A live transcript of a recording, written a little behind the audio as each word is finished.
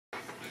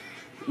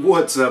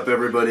What's up,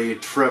 everybody?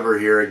 Trevor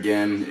here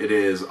again. It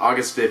is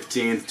August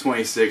 15th,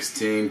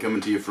 2016, coming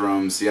to you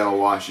from Seattle,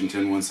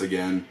 Washington once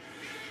again.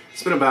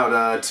 It's been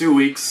about 2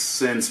 weeks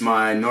since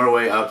my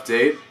Norway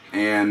update,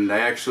 and I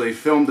actually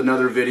filmed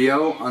another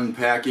video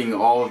unpacking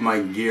all of my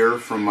gear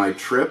from my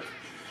trip,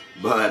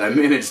 but I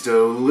managed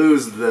to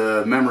lose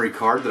the memory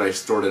card that I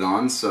stored it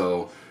on,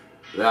 so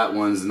that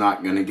one's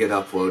not going to get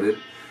uploaded.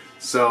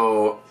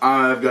 So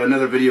I've got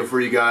another video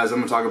for you guys. I'm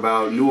going to talk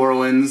about New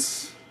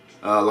Orleans,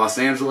 Los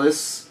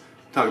Angeles,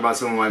 talk about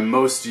some of my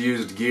most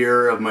used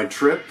gear of my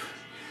trip,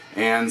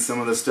 and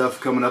some of the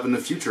stuff coming up in the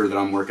future that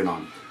I'm working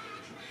on.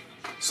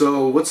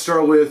 So let's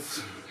start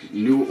with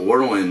New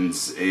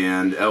Orleans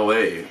and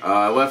LA.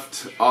 I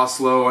left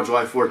Oslo on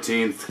July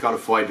 14th, caught a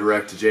flight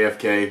direct to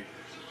JFK,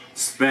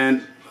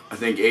 spent I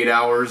think 8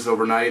 hours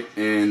overnight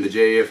in the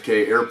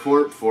JFK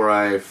airport before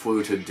I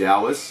flew to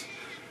Dallas.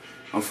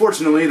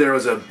 Unfortunately, there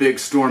was a big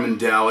storm in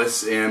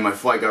Dallas and my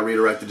flight got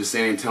redirected to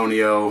San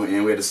Antonio,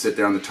 and we had to sit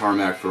there on the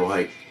tarmac for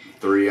like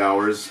 3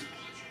 hours,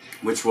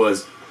 which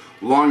was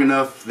long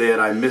enough that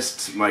I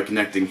missed my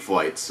connecting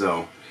flight.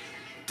 So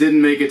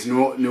didn't make it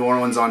to New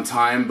Orleans on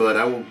time, but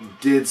I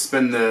did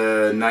spend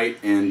the night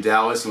in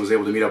Dallas and was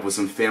able to meet up with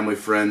some family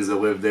friends that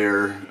lived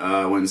there.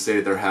 Went and stayed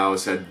at their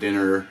house, had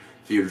dinner, a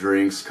few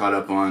drinks, caught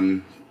up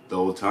on the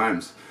old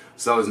times.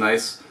 So that was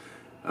nice.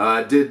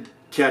 Did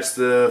catch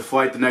the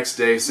flight the next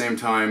day, same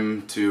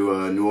time,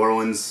 to New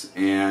Orleans,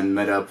 and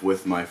met up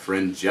with my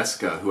friend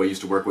Jessica, who I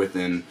used to work with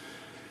in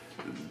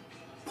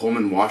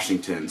Pullman,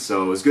 Washington.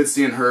 So it was good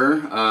seeing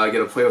her. I get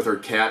to play with her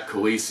cat,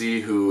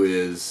 Khaleesi, who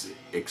is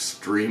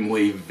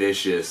extremely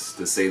vicious,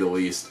 to say the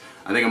least.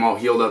 I think I'm all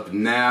healed up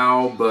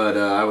now, but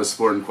I was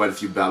sporting quite a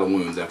few battle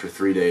wounds after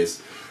 3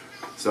 days.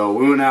 So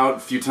we went out a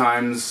few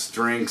times,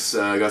 drinks,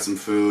 got some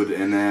food,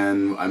 and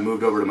then I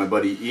moved over to my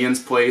buddy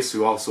Ian's place,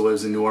 who also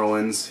lives in New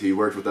Orleans. He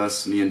worked with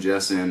us, me and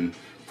Jess, in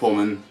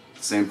Pullman,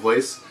 same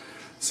place.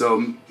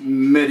 So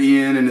met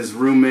Ian and his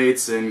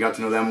roommates and got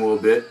to know them a little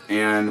bit,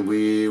 and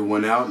we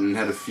went out and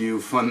had a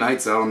few fun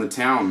nights out on the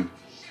town.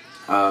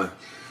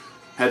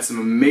 Had some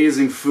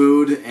amazing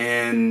food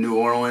in New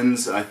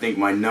Orleans. I think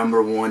my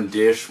 #1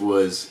 dish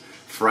was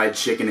fried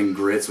chicken and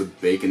grits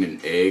with bacon and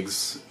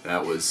eggs.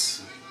 That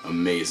was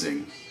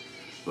amazing.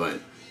 But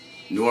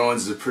New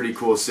Orleans is a pretty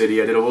cool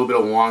city. I did a little bit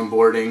of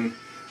longboarding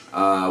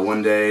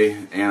one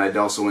day, and I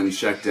also went and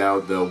checked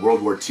out the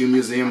World War II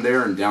museum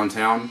there in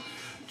downtown.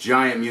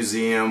 Giant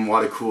museum, a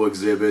lot of cool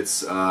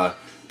exhibits.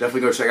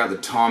 Definitely go check out the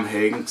Tom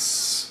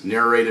Hanks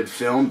narrated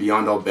film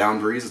Beyond All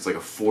Boundaries. It's like a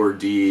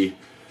 4D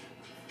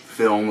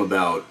film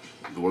about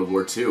the World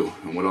War II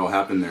and what all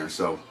happened there.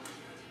 So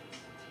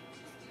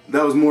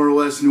that was more or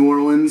less New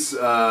Orleans.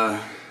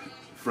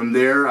 From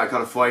there, I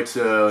caught a flight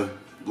to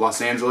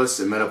Los Angeles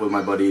and met up with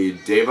my buddy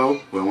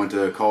Davo, who I went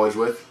to college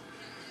with.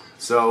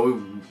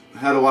 So we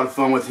had a lot of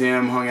fun with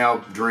him, hung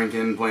out,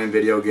 drinking, playing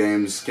video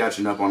games,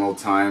 catching up on old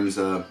times.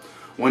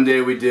 One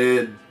day we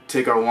did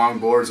take our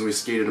longboards and we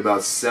skated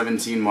about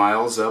 17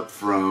 miles up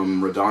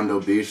from Redondo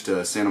Beach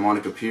to Santa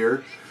Monica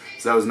Pier.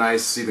 So that was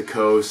nice to see the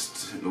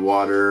coast, the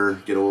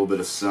water, get a little bit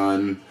of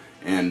sun,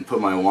 and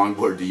put my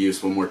longboard to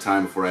use one more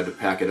time before I had to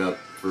pack it up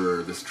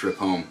for this trip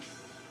home.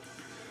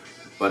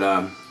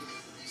 But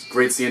it's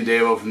great seeing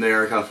Davo from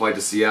there. I caught a flight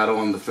to Seattle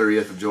on the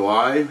 30th of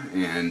July,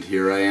 and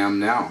here I am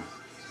now.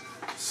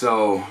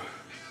 So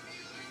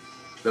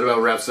that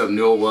about wraps up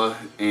NOLA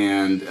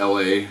and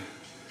LA.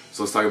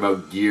 So let's talk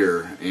about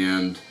gear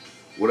and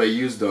what I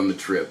used on the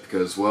trip,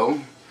 because,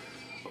 well,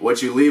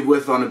 what you leave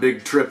with on a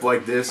big trip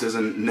like this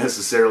isn't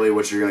necessarily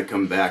what you're going to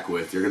come back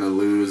with. You're going to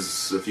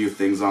lose a few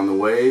things on the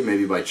way,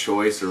 maybe by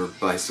choice or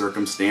by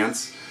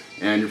circumstance,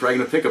 and you're probably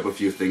going to pick up a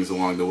few things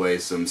along the way,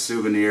 some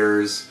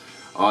souvenirs,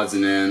 odds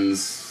and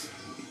ends,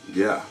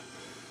 yeah.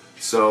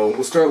 So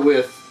we'll start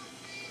with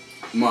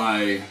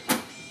my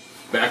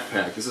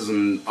backpack. This is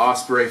an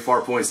Osprey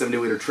Farpoint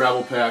 70-liter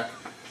travel pack.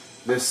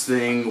 This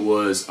thing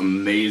was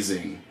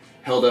amazing.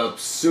 Held up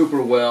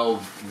super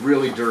well,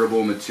 really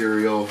durable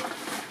material.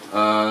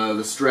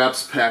 The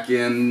straps pack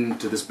in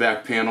to this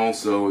back panel,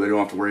 so they don't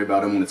have to worry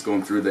about them when it's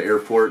going through the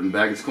airport and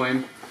baggage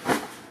claim.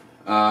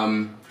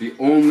 The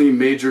only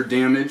major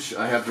damage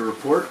I have to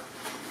report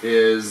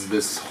is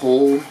this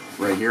hole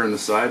right here in the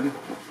side.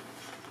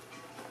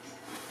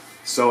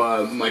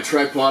 So my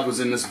tripod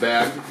was in this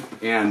bag,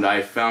 and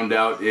I found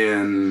out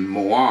in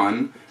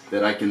Milan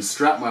that I can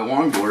strap my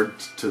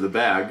longboard to the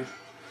bag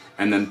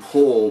and then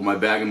pull my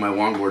bag and my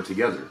longboard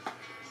together.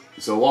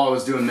 So while I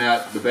was doing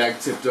that, the bag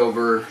tipped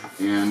over,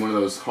 and one of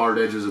those hard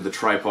edges of the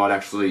tripod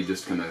actually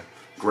just kind of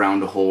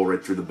ground a hole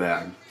right through the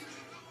bag.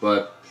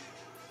 But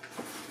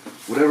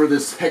whatever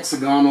this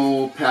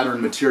hexagonal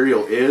pattern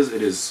material is,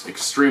 it is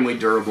extremely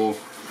durable.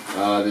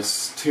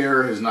 This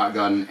tear has not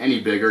gotten any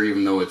bigger,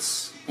 even though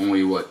it's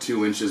only, what,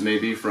 2 inches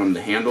maybe from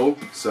the handle.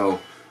 So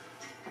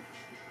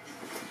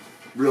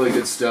really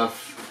good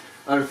stuff.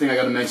 Other thing I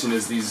got to mention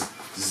is these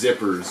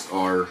zippers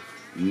are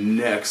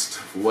next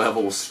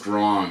level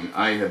strong.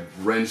 I have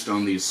wrenched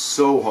on these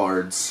so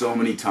hard so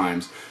many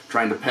times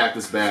trying to pack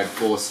this bag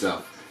full of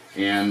stuff,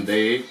 and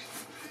they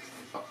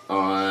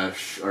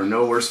are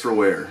no worse for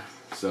wear.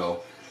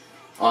 So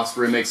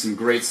Osprey makes some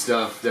great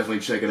stuff.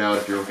 Definitely check it out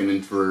if you're looking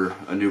in for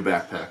a new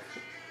backpack.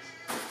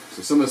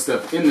 So some of the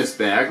stuff in this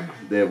bag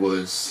that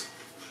was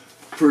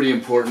pretty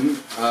important.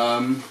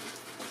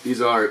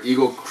 These are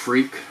Eagle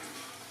Creek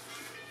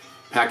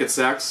packet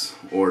sacks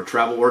or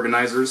travel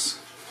organizers.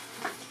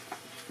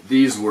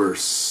 These were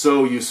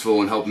so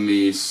useful in helping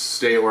me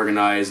stay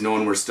organized,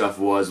 knowing where stuff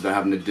was without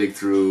having to dig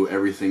through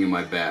everything in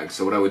my bag.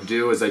 So what I would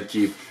do is I'd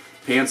keep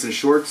pants and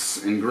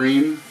shorts in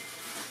green,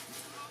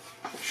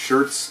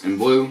 shirts in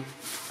blue,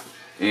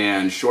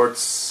 and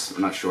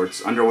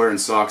underwear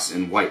and socks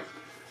in white.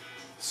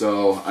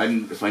 So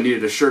if I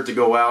needed a shirt to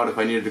go out, if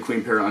I needed a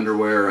clean pair of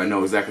underwear, I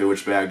know exactly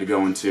which bag to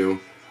go into.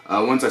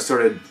 Once I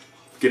started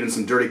getting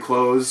some dirty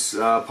clothes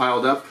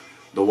piled up,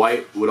 the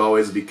white would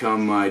always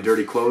become my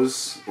dirty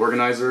clothes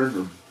organizer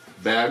or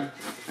bag,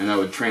 and I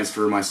would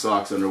transfer my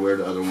socks, underwear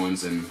to other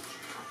ones and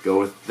go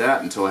with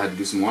that until I had to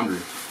do some laundry.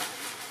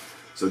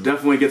 So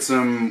definitely get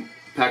some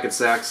packet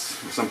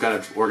sacks or some kind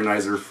of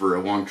organizer for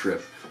a long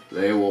trip.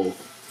 They will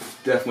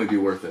definitely be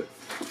worth it.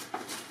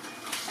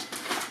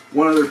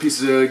 One other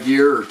piece of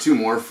gear, or two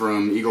more,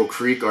 from Eagle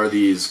Creek are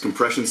these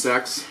compression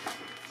sacks.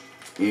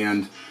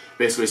 And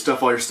basically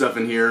stuff all your stuff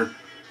in here,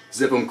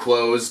 zip them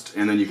closed,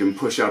 and then you can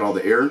push out all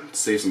the air to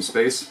save some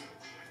space.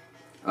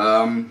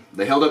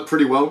 They held up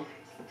pretty well.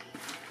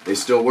 They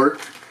still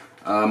work.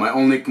 My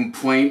only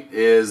complaint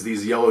is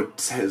these yellow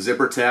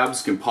zipper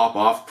tabs can pop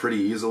off pretty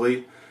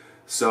easily.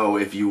 So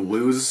if you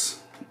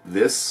lose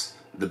this,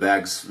 the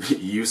bag's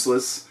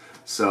useless.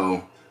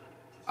 So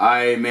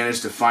I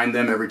managed to find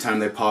them every time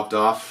they popped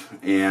off,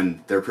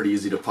 and they're pretty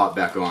easy to pop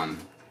back on.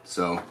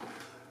 So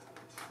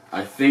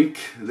I think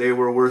they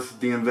were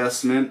worth the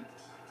investment.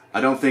 I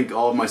don't think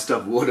all of my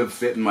stuff would have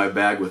fit in my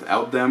bag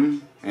without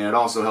them, and it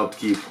also helped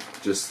keep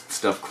just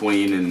stuff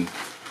clean and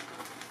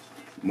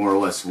more or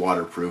less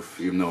waterproof,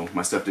 even though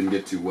my stuff didn't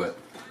get too wet.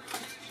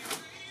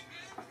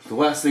 The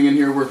last thing in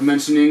here worth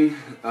mentioning,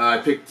 I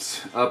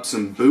picked up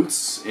some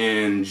boots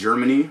in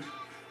Germany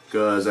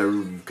because I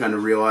kind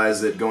of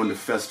realized that going to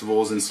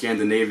festivals in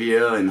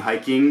Scandinavia and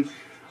hiking,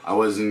 I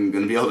wasn't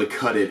going to be able to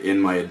cut it in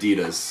my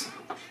Adidas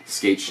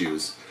skate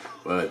shoes.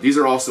 But these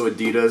are also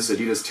Adidas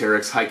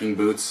Terex hiking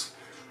boots.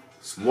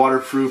 It's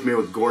waterproof, made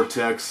with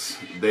Gore-Tex.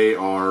 They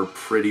are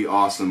pretty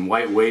awesome.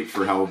 Lightweight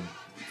for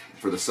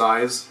the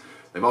size.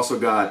 They've also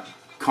got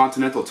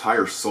Continental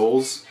tire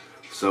soles,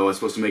 so it's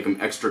supposed to make them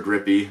extra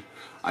grippy.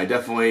 I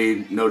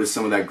definitely noticed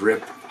some of that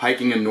grip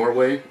hiking in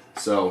Norway,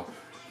 so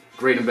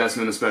great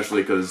investment,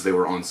 especially because they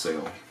were on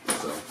sale.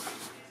 So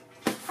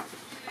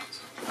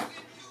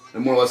that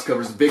more or less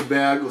covers the big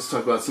bag. Let's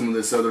talk about some of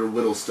this other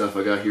little stuff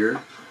I got here.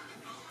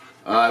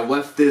 I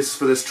left this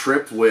for this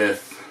trip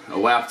with a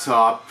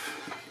laptop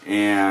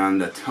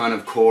and a ton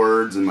of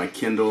cords and my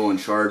Kindle and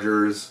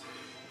chargers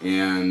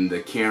and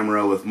a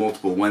camera with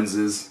multiple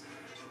lenses,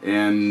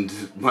 and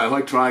my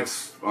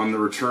electronics on the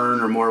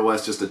return are more or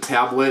less just a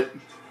tablet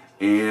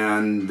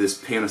and this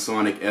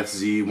Panasonic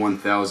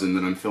FZ1000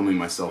 that I'm filming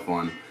myself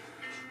on.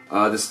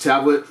 This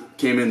tablet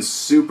came in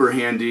super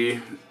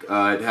handy.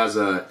 It has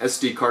a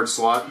SD card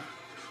slot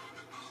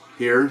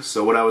here,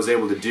 so what I was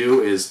able to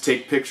do is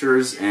take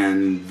pictures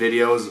and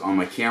videos on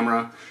my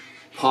camera,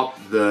 pop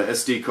the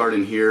SD card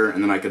in here,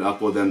 and then I could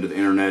upload them to the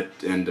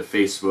internet and to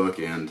Facebook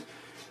and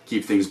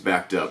keep things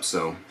backed up.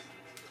 So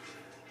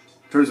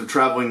in terms of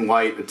traveling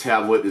light, a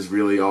tablet is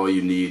really all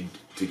you need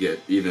to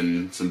get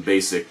even some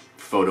basic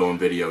photo and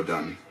video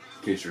done,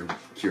 in case you're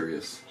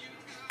curious.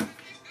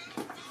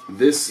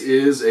 This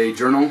is a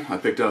journal I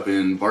picked up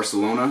in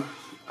Barcelona.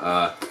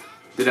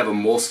 Did have a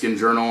moleskin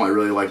journal. I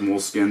really like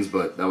moleskins,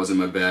 but that was in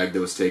my bag that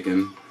was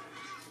taken.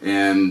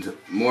 And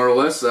more or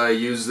less I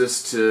use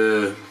this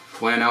to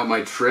plan out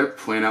my trip,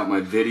 plan out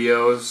my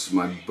videos,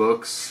 my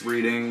books,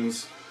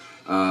 readings.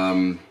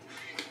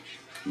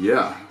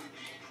 Yeah.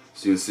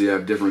 So you can see I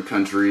have different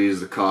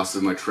countries, the cost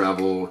of my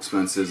travel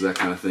expenses, that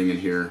kind of thing in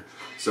here.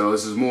 So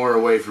this is more a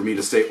way for me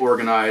to stay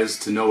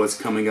organized, to know what's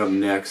coming up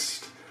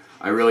next.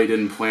 I really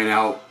didn't plan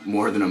out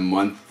more than a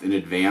month in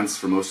advance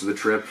for most of the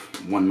trip,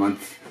 1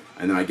 month,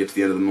 and then I get to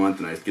the end of the month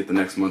and I get the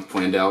next month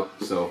planned out.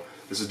 So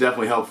this is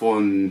definitely helpful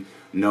in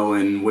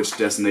knowing which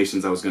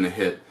destinations I was going to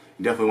hit.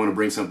 You definitely want to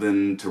bring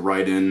something to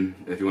write in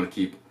if you want to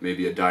keep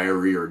maybe a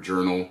diary or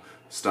journal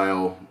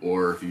style,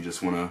 or if you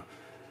just want to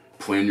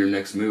plan your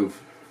next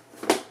move.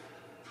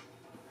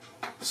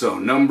 So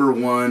number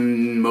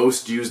one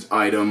most used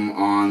item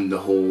on the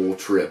whole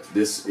trip.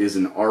 This is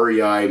an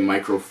REI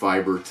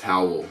microfiber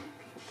towel.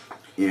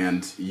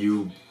 And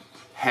you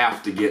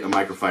have to get a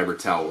microfiber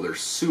towel. They're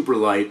super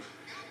light,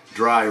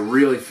 dry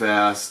really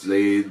fast.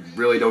 They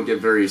really don't get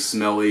very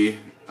smelly.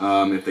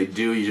 If they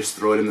do, you just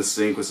throw it in the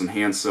sink with some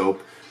hand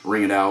soap,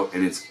 wring it out,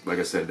 and it's, like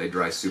I said, they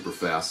dry super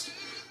fast.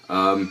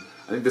 I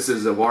think this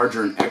is a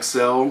larger in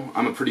XL.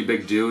 I'm a pretty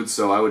big dude,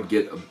 so I would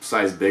get a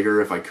size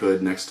bigger if I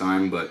could next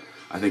time, but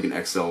I think an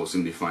XL is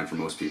going to be fine for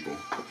most people.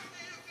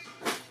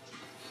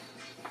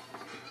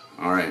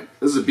 Alright,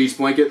 this is a beach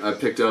blanket I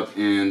picked up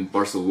in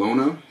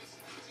Barcelona.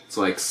 It's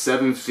like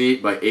 7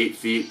 feet by 8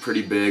 feet,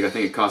 pretty big. I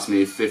think it cost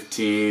me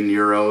 15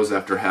 euros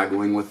after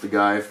haggling with the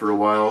guy for a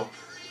while.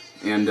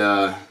 And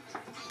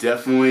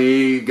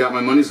definitely got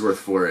my money's worth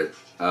for it.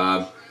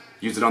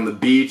 Use it on the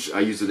beach,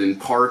 I use it in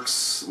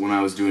parks when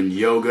I was doing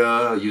yoga,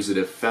 I use it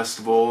at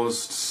festivals,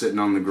 sitting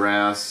on the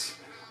grass.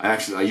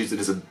 I used it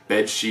as a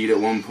bed sheet at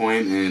one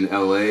point in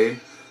LA.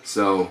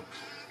 So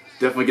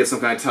definitely get some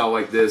kind of towel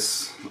like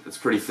this. It's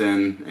pretty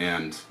thin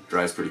and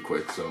dries pretty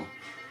quick, so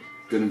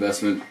good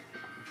investment.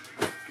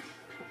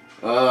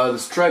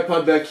 This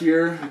tripod back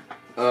here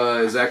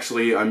is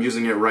actually, I'm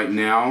using it right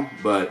now,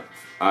 but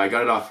I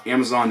got it off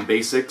Amazon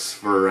Basics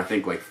for I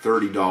think like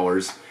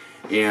 $30,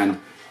 and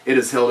it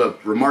has held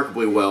up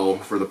remarkably well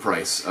for the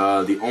price.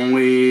 The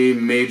only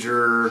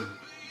major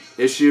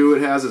issue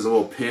it has is a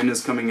little pin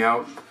is coming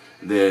out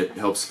that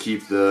helps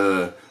keep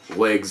the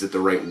legs at the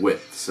right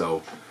width.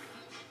 So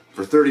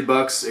for 30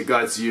 bucks it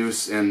got its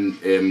use, and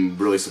I'm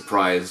really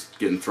surprised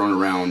getting thrown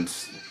around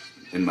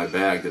in my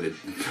bag that it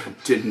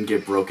didn't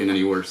get broken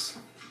any worse.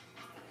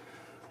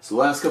 So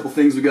the last couple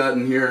things we got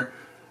in here.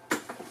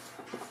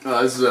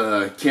 This is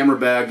a camera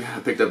bag I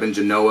picked up in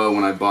Genoa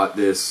when I bought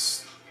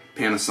this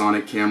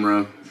Panasonic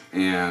camera,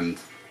 and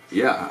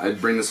yeah,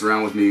 I'd bring this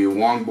around with me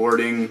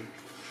longboarding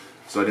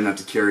so I didn't have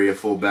to carry a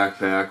full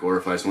backpack, or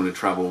if I just wanted to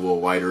travel a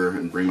little lighter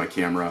and bring my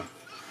camera.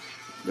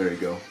 There you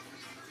go.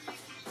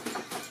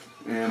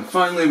 And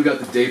finally we got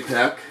the day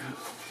pack.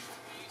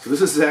 So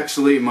this is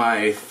actually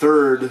my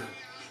third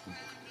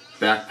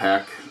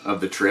backpack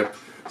of the trip.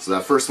 So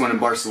that first one in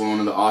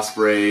Barcelona, the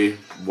Osprey,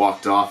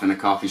 walked off in a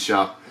coffee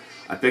shop.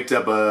 I picked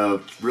up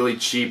a really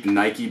cheap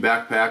Nike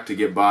backpack to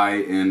get by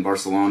in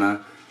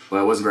Barcelona, but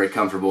it wasn't very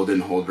comfortable,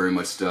 didn't hold very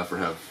much stuff or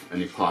have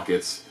any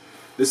pockets.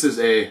 This is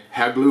a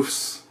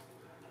Haglufs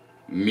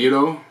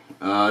Miro.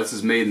 This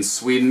is made in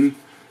Sweden.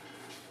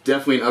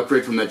 Definitely an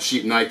upgrade from that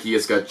cheap Nike.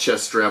 It's got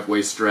chest strap,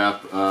 waist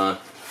strap.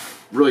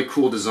 Really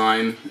cool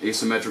design,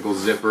 asymmetrical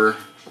zipper,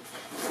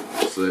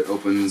 so it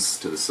opens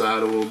to the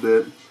side a little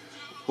bit.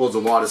 Holds a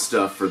lot of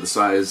stuff for the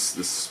size,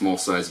 this small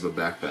size of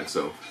a backpack.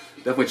 So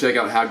definitely check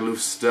out Haglufs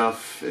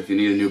stuff if you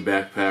need a new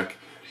backpack.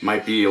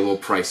 Might be a little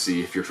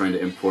pricey if you're trying to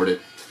import it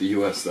to the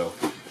US though.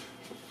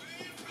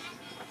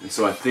 And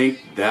so I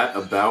think that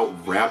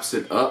about wraps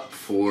it up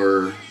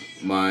for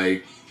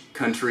my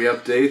country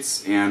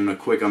updates and a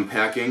quick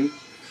unpacking.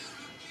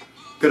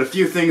 Got a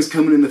few things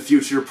coming in the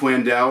future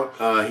planned out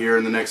here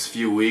in the next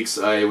few weeks.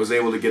 I was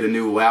able to get a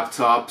new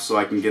laptop so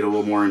I can get a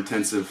little more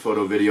intensive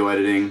photo video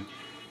editing.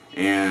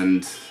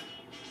 And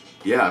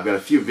yeah, I've got a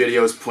few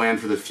videos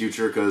planned for the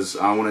future because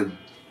I want to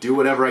do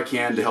whatever I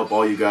can to help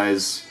all you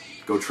guys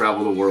go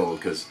travel the world,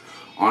 because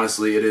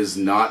honestly it is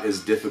not as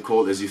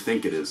difficult as you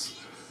think it is.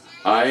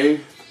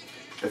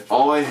 If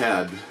all I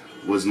had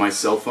was my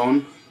cell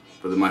phone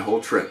for my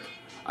whole trip,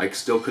 I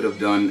still could have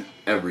done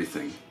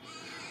everything.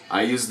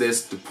 I use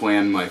this to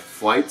plan my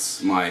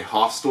flights, my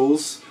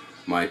hostels,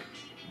 my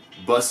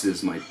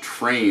buses, my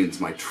trains,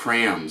 my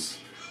trams,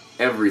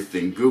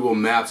 everything. Google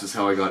Maps is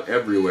how I got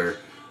everywhere,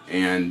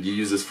 and you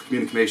use this for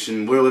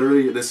communication. Well,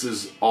 literally, this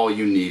is all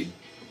you need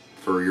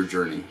for your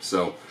journey.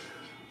 So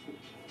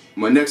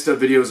my next up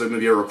videos are going to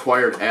be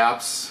required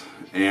apps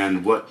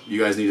and what you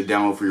guys need to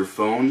download for your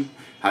phone,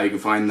 how you can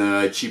find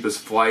the cheapest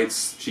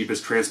flights,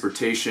 cheapest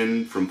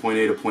transportation from point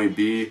A to point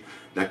B,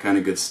 that kind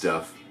of good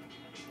stuff.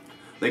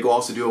 I think we'll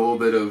also do a little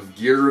bit of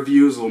gear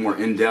reviews, a little more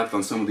in-depth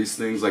on some of these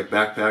things like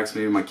backpacks,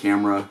 maybe my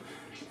camera,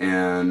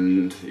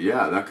 and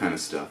yeah, that kind of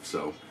stuff.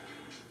 So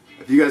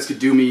if you guys could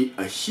do me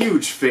a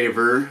huge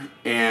favor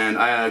and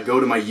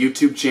go to my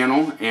YouTube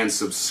channel and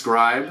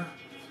subscribe,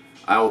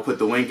 I will put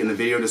the link in the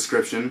video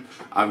description.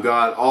 I've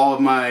got all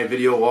of my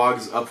video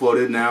logs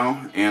uploaded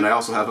now, and I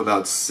also have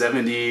about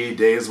 70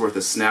 days worth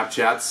of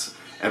Snapchats,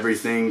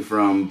 everything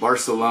from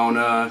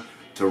Barcelona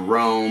to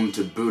Rome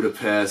to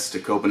Budapest to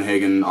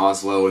Copenhagen,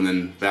 Oslo, and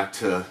then back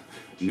to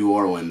New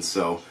Orleans.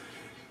 So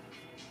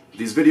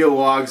these video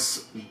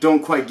logs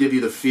don't quite give you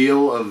the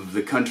feel of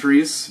the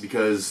countries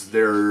because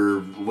they're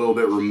a little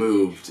bit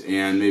removed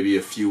and maybe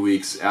a few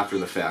weeks after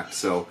the fact.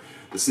 So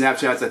the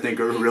Snapchats I think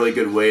are a really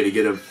good way to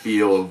get a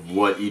feel of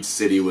what each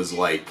city was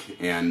like,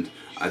 and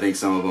I think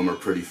some of them are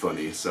pretty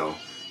funny. So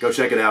go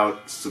check it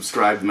out,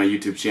 subscribe to my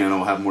YouTube channel,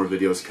 I'll have more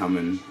videos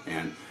coming,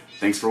 and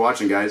thanks for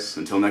watching guys.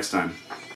 Until next time.